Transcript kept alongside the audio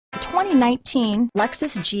2019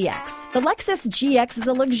 Lexus GX. The Lexus GX is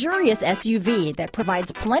a luxurious SUV that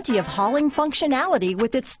provides plenty of hauling functionality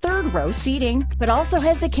with its third-row seating, but also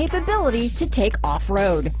has the capability to take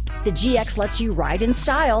off-road. The GX lets you ride in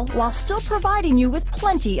style while still providing you with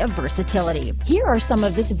plenty of versatility. Here are some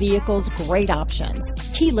of this vehicle's great options: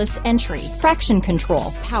 keyless entry, traction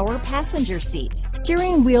control, power passenger seat,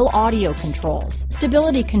 steering wheel audio controls,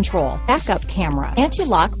 stability control, backup camera,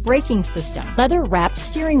 anti-lock braking system, leather-wrapped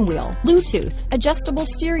steering wheel, Bluetooth, adjustable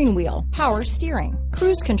steering wheel, power steering,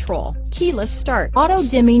 cruise control, keyless start,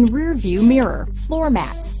 auto-dimming rear view mirror, floor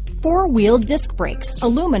mats, four-wheel disc brakes,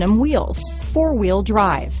 aluminum wheels, four-wheel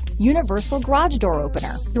drive, universal garage door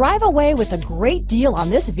opener. Drive away with a great deal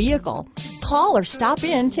on this vehicle. Call or stop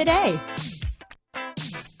in today.